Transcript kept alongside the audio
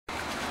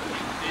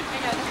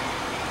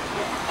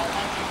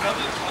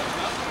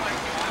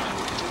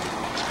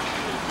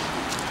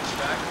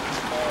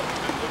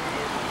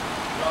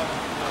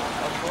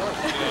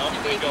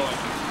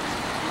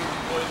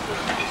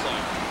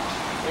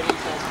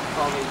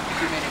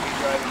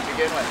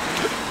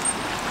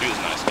He was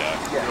a nice guy.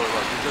 Yeah.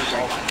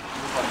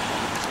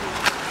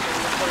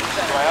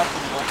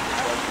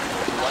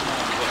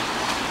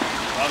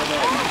 I don't know.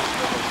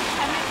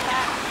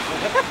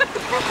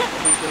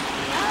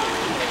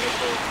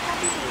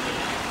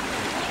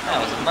 That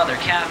was a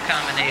mother-calf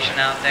combination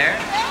out there.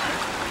 Looks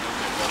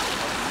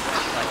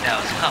like that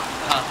was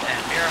Huff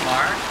and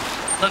Miramar.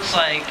 Looks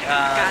like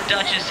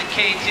Duchess and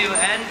K2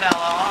 and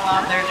Bella all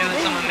out there doing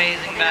some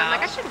amazing bows.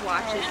 I'm like, I should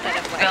watch instead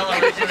of like... Bella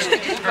was doing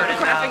an inverted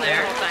bow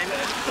there.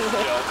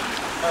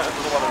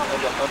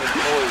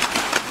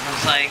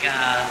 Looks like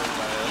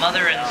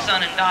mother and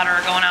son and daughter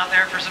are going out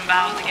there for some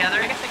bows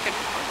together.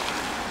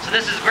 So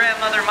this is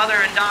grandmother, mother,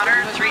 and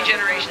daughter, 3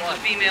 generations of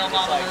female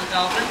Mandalay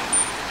Dolphin.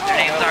 Their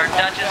names are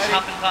Duchess,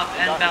 Huff and Puff,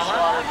 and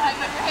Bella.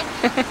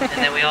 And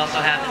then we also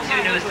have the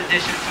 2 newest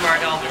additions to our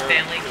Dolphin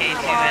family,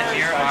 K2 and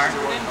Miramar.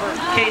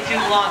 K2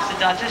 belongs to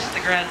Duchess, the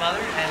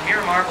grandmother, and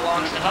Miramar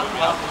belongs to Huff and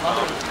Puff, the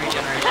mother of the 3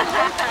 generations.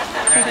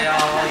 There they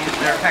all use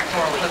their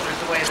pectoral clippers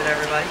to wave at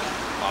everybody.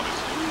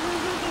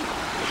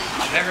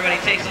 If everybody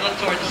takes a look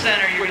toward the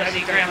center, you're going to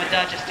see Grandma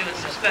Duchess doing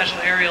some special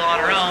aerial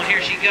on her own.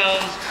 Here she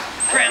goes.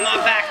 Grandma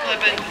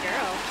backflipping.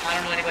 I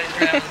don't know anybody's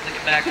grandma's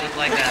looking backflip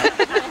like that.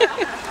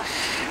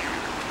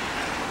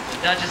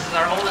 Duchess is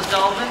our oldest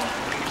dolphin.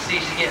 You can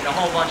see she's getting a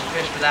whole bunch of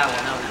fish for that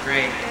one. That was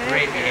great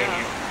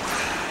behavior.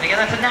 And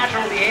again, that's a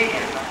natural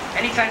behavior.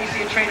 Anytime you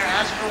see a trainer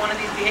ask for one of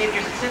these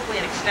behaviors, it's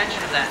simply an extension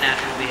of that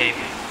natural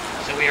behavior.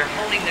 So we are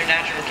honing their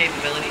natural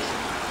capabilities.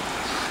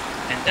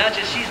 And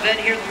Duchess, she's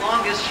been here the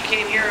longest. She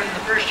came here in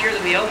the first year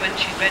that we opened.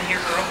 She's been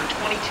here for over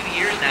 22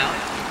 years now.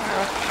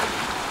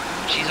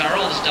 She's our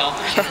oldest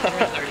dolphin. She's in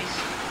her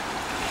 30s.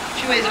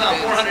 She weighs about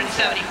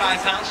 475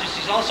 pounds, so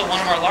she's also one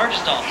of our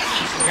largest dolphins.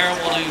 She's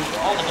comparable to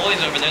all the boys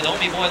over there. The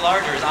only boy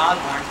larger is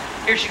Osborne.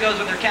 Here she goes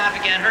with her calf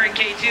again. Her and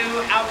K2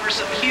 out for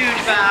some huge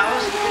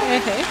bows.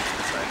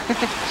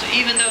 So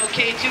even though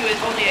K2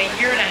 is only a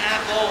year and a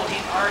half old,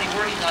 he's already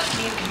working on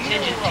team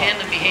contingent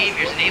tandem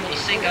behaviors and able to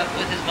sync up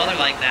with his mother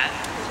like that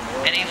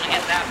and able to get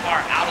that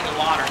far out of the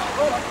water.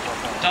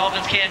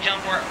 Dolphins can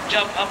jump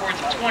upwards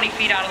of 20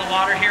 feet out of the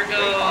water. Here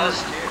goes...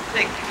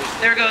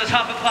 There goes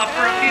Huff and Puff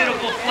for a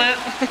beautiful flip.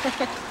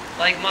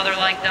 Like mother,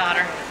 like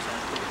daughter.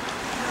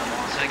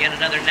 So again,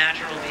 another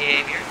natural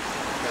behavior.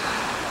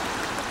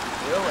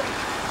 Really?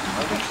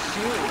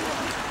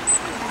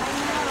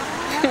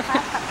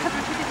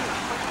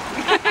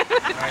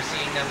 Are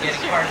seeing them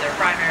getting part of their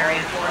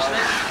primary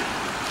reinforcement.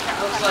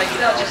 Looks like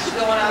Duchess is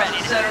going out to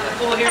the center of the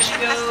pool. Here she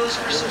goes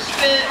for some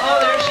spin. Oh,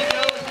 there she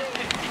goes.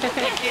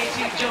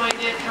 K2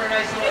 joined in for a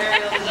nice little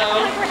aerial of his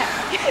own.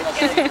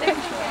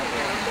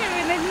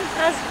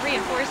 That's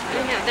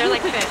reinforcement. Yeah, they're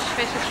like fish.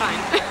 Fish is fine.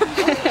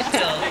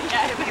 Still,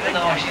 even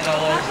though she's our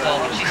oldest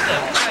dolphin, she's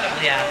still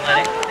incredibly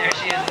athletic. There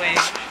she is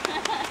waving.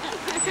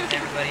 Giving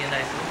everybody a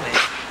nice little wave.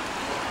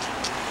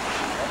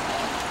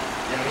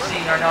 And we're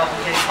seeing our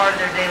dolphins getting part of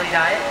their daily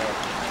diet.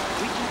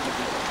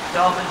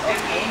 Dolphins do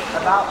eat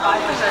about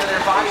 5% of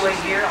their body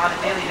weight here on a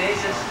daily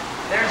basis.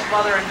 There's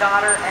mother and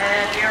daughter,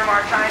 and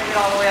Miramar trying to get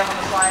all the way up on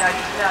the slide.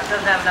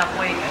 Doesn't have enough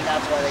weight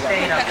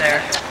staying up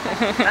there.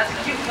 That's a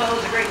cute pose,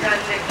 a great time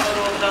to take a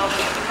photo of the dolphin.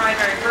 The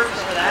primary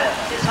purpose for that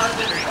is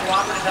husbandry,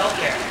 cooperative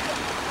healthcare.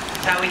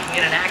 It's how we can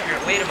get an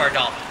accurate weight of our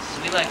dolphins. So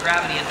we let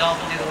gravity and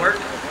dolphin do the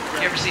work. If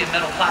you ever see a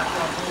metal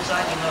platform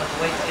poolside, you know it's a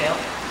weight scale.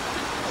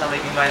 Some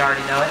of you might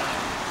already know it.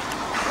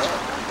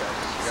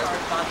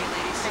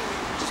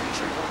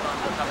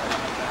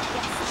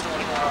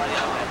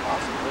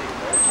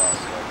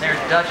 There's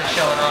Duchess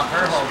showing off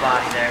her whole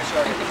body there.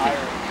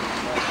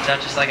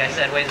 Duchess, like I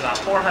said, weighs about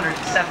 475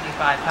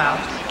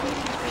 pounds.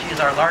 She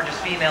is our largest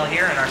female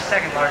here and our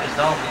second largest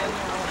dolphin.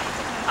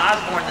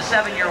 Osborne, the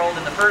 7-year-old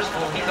in the first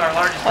pool, he's our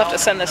largest dolphin. I'll have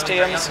to send this to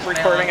you. I'm just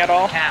recording it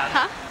all.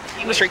 Huh?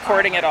 I'm just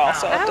recording it all,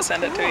 so I'll have to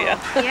send it to you.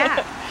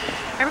 Yeah.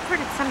 I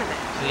recorded some of it.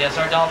 So yes,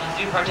 our dolphins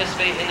do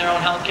participate in their own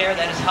healthcare.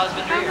 That is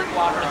husbandry or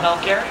cooperative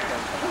healthcare.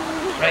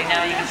 Right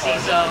now you can see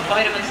some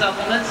vitamin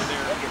supplements.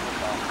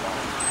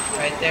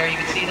 Right there, you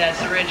can see that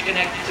syringe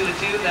connected to a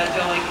tube that's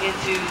going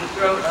into the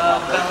throat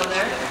of Bella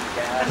there.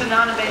 That's a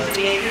non-invasive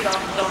behavior.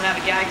 Dolphins don't have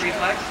a gag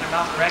reflex. Their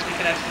mouth directly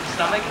connects to the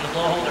stomach and the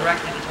blowhole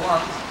directly to the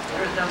lungs.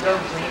 There is no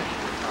go-between.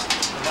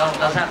 The dolphin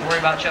doesn't have to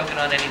worry about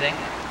choking on anything.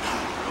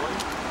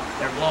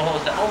 Their blowhole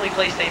is the only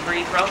place they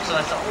breathe from, so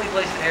that's the only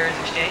place the air is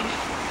exchanged.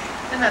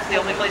 And that's the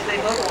only place they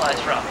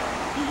vocalize from.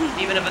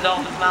 Even if a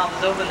dolphin's mouth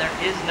is open, there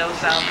is no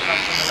sound that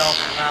comes from the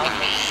dolphin's mouth.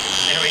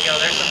 There we go.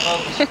 There's some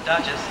vocals from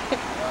Duchess.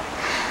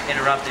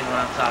 Interrupting what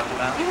I'm talking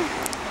about.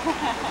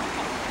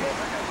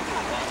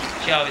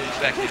 She always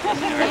expects me to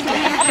listen to her.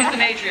 She's the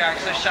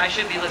matriarch, so I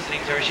should be listening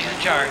to her. She's in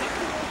charge.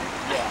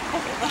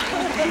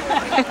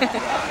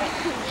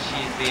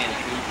 She's being a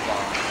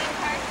goofball.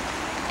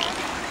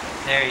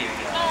 There you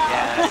go.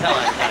 Yeah, that's how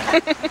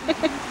I'm done.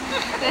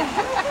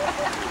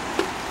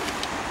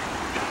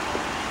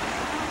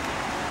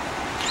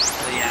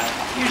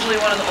 Usually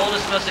one of the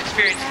oldest, most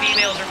experienced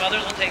females or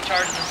mothers will take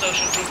charge of the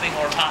social grouping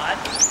or pod.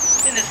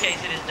 In this case,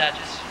 it is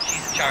Duchess.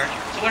 She's in charge.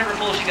 So whatever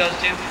pool she goes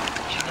to,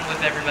 she's going to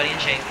whip everybody in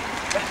shape.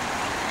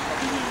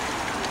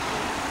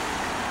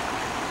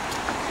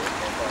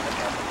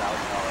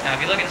 Now,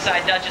 if you look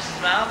inside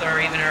Duchess's mouth, or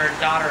even her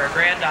daughter or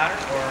granddaughter,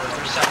 or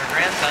her son or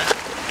grandson,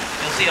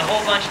 you'll see a whole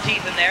bunch of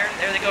teeth in there.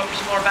 There they go for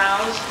some more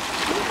bows.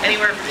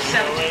 Anywhere from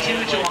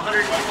 72 to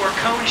 104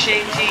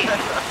 cone-shaped teeth.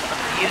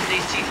 They use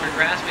these teeth for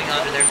grasping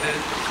onto their food.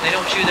 They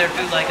don't chew their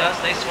food like us.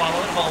 They swallow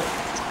it whole.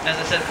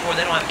 As I said before,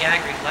 they don't have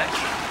gag reflex.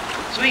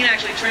 So we can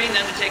actually train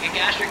them to take a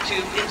gastric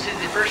tube into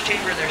the first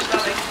chamber of their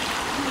stomach.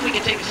 We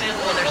can take a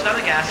sample of their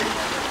stomach acid.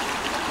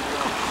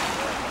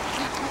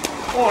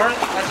 Or,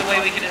 that's a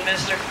way we can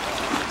administer.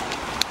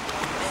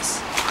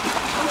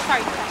 I'm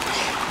sorry.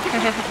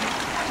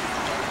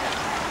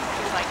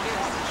 Like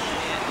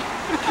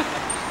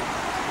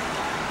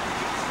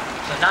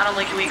So not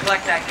only can we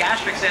collect that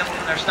gastric sample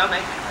from their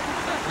stomach,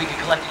 we can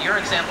collect a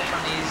urine sample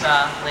from these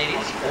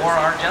ladies, or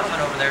our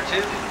gentlemen over there too.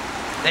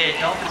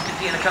 Dolphins can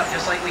pee in a cup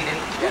just like we do.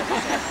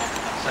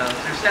 So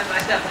through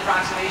step-by-step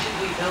approximations,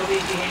 we build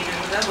these behaviors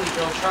with them, we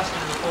build trust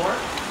and rapport,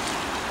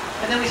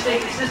 and then we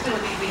stay consistent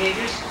with these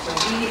behaviors so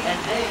we and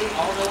they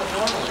all know what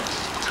normal is.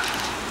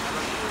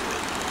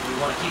 We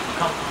want to keep them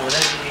comfortable with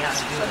everything we have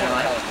to do in their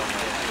life.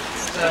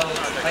 So,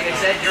 like I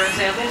said, urine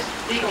samples,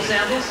 fecal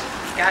samples,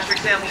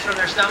 gastric samples from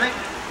their stomach,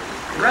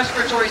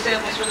 respiratory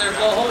samples from their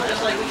blowhole,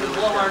 just like we would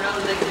blow our nose,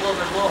 they can blow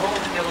their blowhole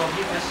and get a little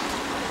mucus.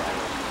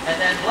 And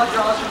then blood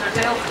draws from their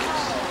tail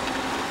flukes.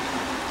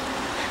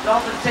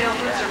 Dolphin tail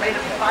flukes are made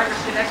of fibrous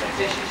connective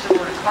tissue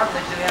similar to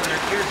cartilage that we have in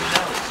our ears and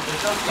nose. So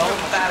there's no bone,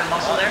 fat, or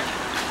muscle there.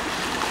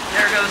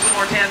 There goes some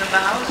more tandem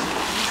bows.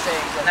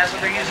 And that's what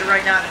they're using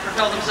right now to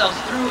propel themselves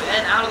through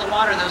and out of the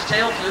water, those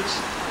tail flukes.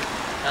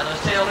 Now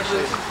those tail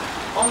flukes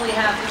only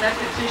have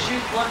connective tissue,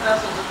 blood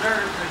vessels, and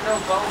nerves. There's no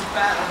bone,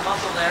 fat, or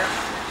muscle there.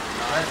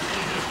 That's the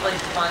easiest place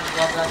to find the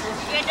blood vessels.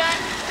 You're done?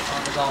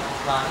 On the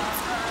dolphin's body.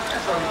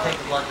 That's where we take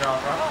the blood draw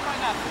from.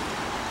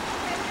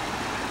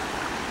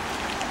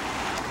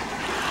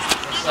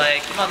 Looks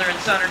like mother and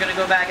son are going to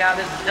go back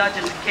out. This is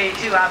Duchess and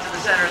K2 out to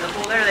the center of the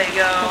pool. There they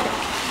go.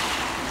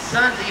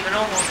 Son's even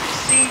almost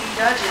exceeding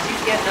Duchess.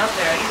 He's getting up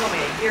there. He's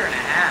only a year and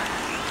a half.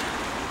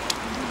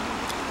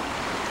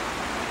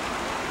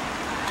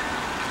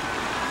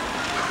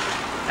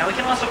 Now we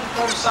can also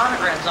perform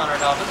sonograms on our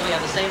dolphins. We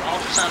have the same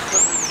ultrasound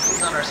equipment we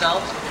use on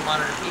ourselves. We can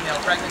monitor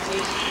female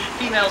pregnancies,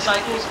 female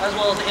cycles, as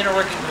well as the inner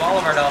workings of all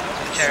of our dolphins.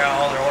 We can check out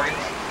all their organs.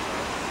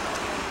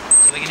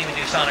 So we can even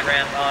do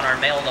sonograms on our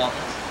male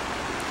dolphins.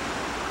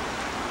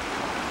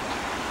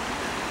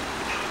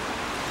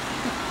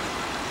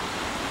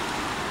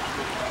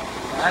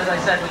 As I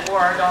said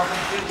before, our dolphins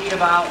do eat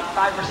about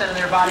 5% of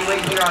their body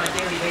weight here on a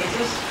daily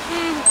basis.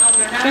 On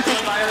their natural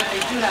environment,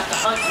 they do have to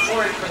hunt and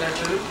forage for their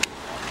food.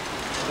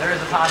 So there is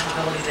a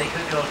possibility they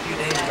could go a few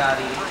days without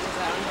eating.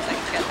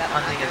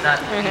 Hunting is not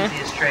the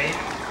easiest trade.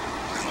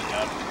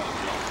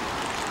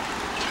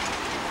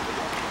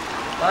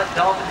 But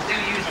dolphins do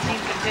use team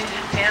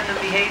contingent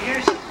tandem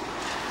behaviors.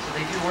 So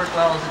they do work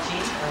well as a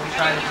team. And we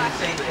try to do the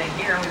same thing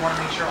here. We want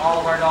to make sure all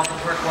of our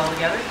dolphins work well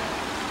together.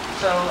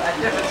 So at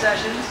different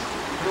sessions,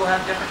 we'll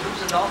have different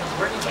groups of dolphins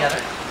working together,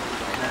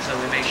 and so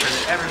we make sure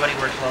that everybody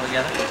works well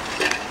together.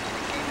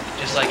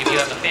 Just like if you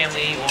have a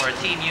family or a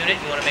team unit,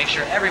 you want to make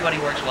sure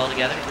everybody works well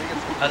together.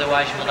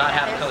 Otherwise, you will not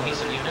have a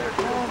cohesive unit.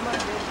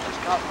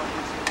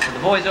 For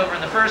the boys over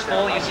in the first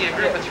pool, you see a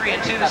group of 3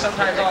 and 2,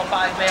 sometimes all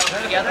 5 males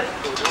together.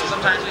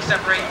 Sometimes we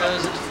separate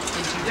those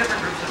into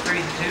different groups of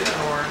 3s and 2s,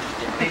 or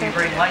maybe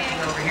bring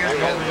Lightning over here,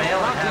 the older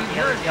male, and have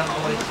the other young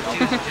boys of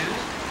 2s and 2s.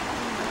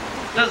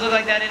 Does look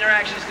like that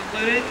interaction is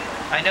concluded.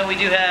 I know we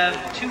do have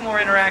 2 more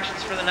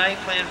interactions for the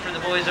night planned for the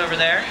boys over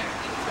there.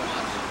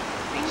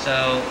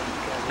 So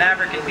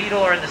Maverick and Beetle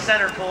are in the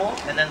center pool,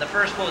 and then the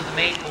first pool is the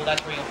main pool.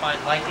 That's where you'll find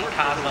Lightning,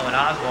 Cosmo, and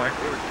Osborne.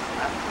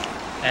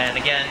 And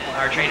again,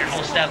 our trainers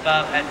will step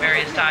up at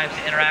various times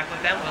to interact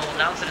with them. We'll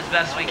announce it as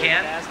best we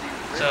can.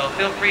 So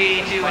feel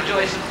free to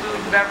enjoy some food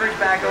and beverage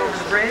back over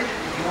the bridge.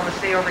 If you want to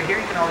stay over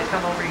here, you can always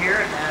come over here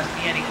and ask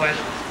me any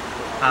questions.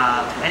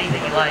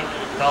 Anything you like,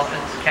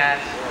 dolphins,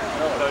 cats,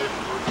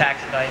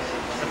 tax advice,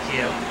 it's up to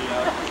you.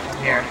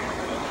 I'm here.